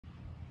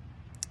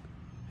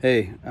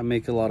Hey, I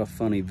make a lot of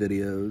funny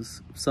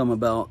videos, some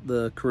about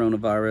the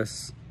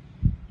coronavirus,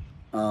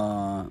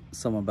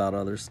 some about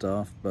other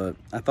stuff, but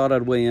I thought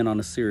I'd weigh in on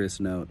a serious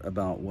note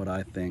about what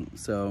I think.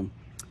 So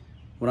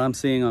what I'm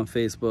seeing on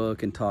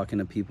Facebook and talking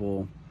to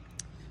people,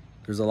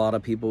 there's a lot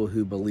of people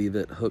who believe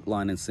it hook,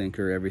 line, and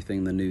sinker,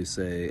 everything the news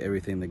say,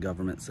 everything the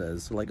government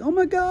says. They're like, oh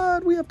my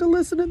God, we have to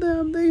listen to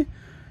them.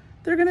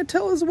 They're gonna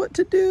tell us what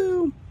to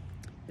do.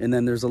 And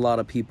then there's a lot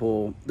of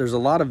people, there's a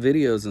lot of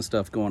videos and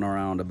stuff going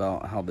around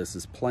about how this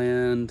is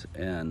planned,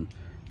 and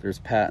there's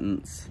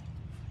patents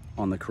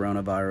on the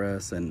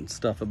coronavirus and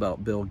stuff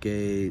about Bill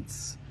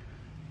Gates,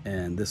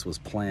 and this was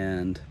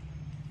planned.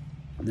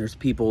 And there's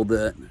people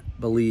that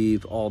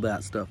believe all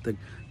that stuff,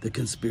 the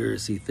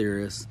conspiracy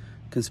theorists.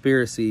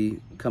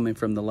 Conspiracy coming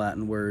from the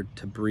Latin word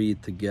to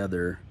breathe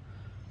together.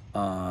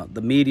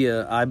 The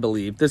media, I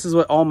believe, this is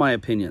what all my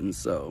opinions,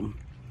 so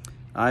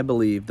I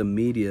believe the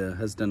media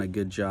has done a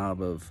good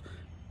job of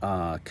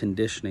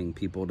conditioning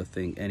people to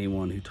think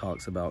anyone who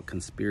talks about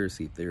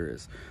conspiracy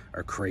theorists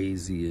are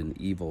crazy and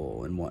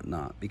evil and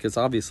whatnot, because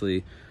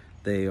obviously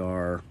they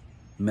are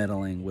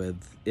meddling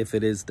with, if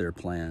it is their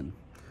plan.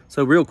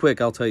 So real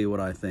quick, I'll tell you what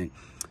I think.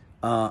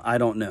 I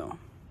don't know.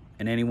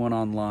 And anyone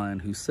online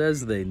who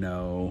says they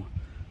know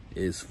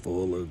is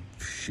full of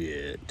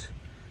shit.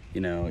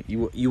 You know,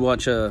 you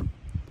watch a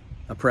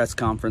press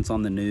conference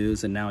on the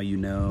news and now you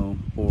know,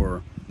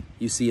 or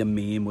you see a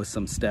meme with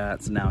some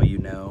stats, now you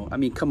know. I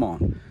mean, come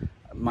on.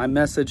 My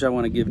message I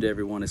want to give to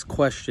everyone is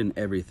question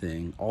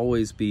everything.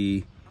 Always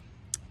be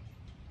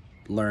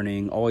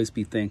learning, always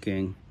be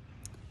thinking.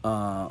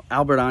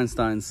 Albert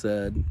Einstein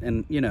said,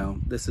 and you know,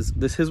 this is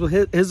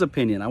his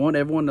opinion. I want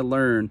everyone to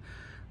learn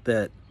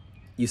that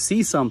you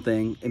see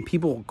something and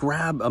people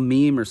grab a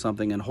meme or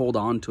something and hold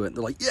on to it.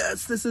 They're like,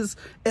 yes, this is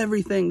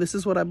everything. This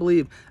is what I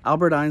believe.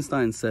 Albert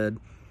Einstein said,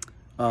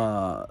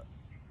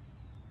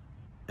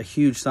 a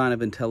huge sign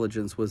of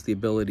intelligence was the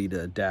ability to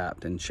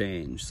adapt and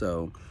change.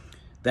 So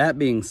that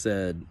being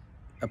said,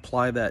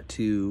 apply that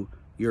to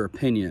your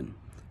opinion.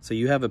 So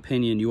you have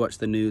opinion, you watch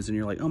the news and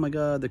you're like, oh my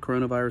God, the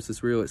coronavirus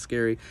is real, it's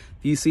scary. If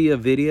you see a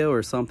video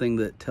or something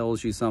that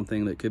tells you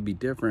something that could be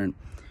different,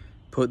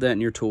 put that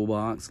in your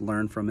toolbox,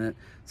 learn from it.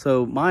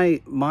 So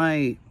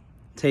my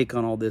take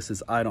on all this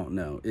is, I don't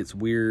know. It's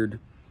weird.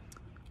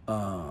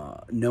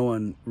 No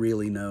one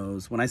really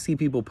knows. When I see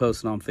people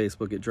posting on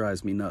Facebook, it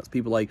drives me nuts.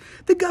 People like,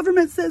 the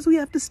government says we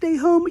have to stay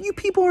home. You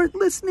people aren't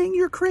listening.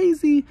 You're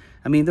crazy.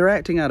 I mean, they're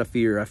acting out of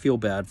fear. I feel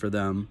bad for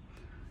them.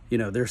 You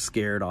know, they're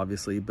scared,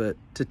 obviously, but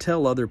to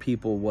tell other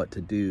people what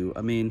to do,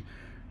 I mean,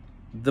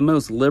 the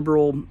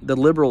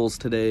liberals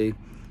today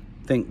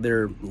think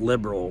they're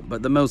liberal,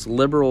 but the most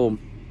liberal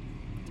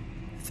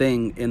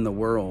thing in the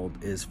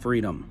world is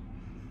freedom.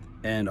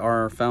 And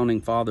our founding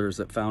fathers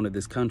that founded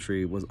this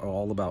country was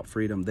all about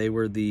freedom. They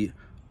were the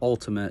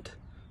ultimate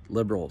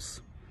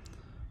liberals.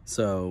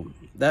 So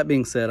that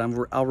being said,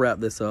 I'll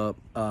wrap this up.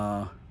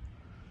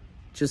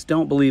 Just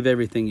don't believe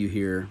everything you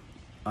hear.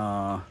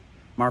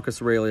 Marcus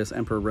Aurelius,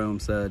 Emperor of Rome,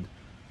 said,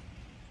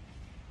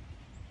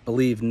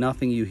 believe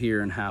nothing you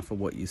hear and half of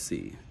what you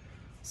see.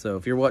 So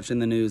if you're watching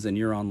the news and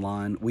you're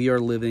online, we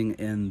are living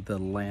in the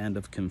land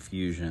of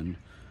confusion.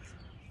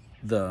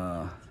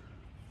 The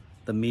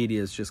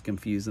media is just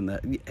confusing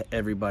that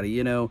everybody,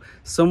 you know,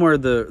 somewhere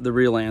the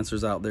real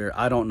answer's out there.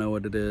 I don't know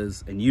what it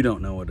is, and you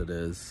don't know what it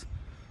is.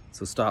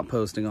 So stop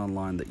posting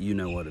online that you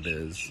know what it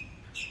is.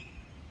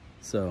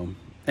 So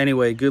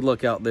anyway, good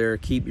luck out there.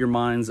 Keep your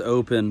minds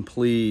open,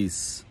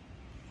 please.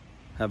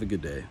 Have a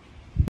good day.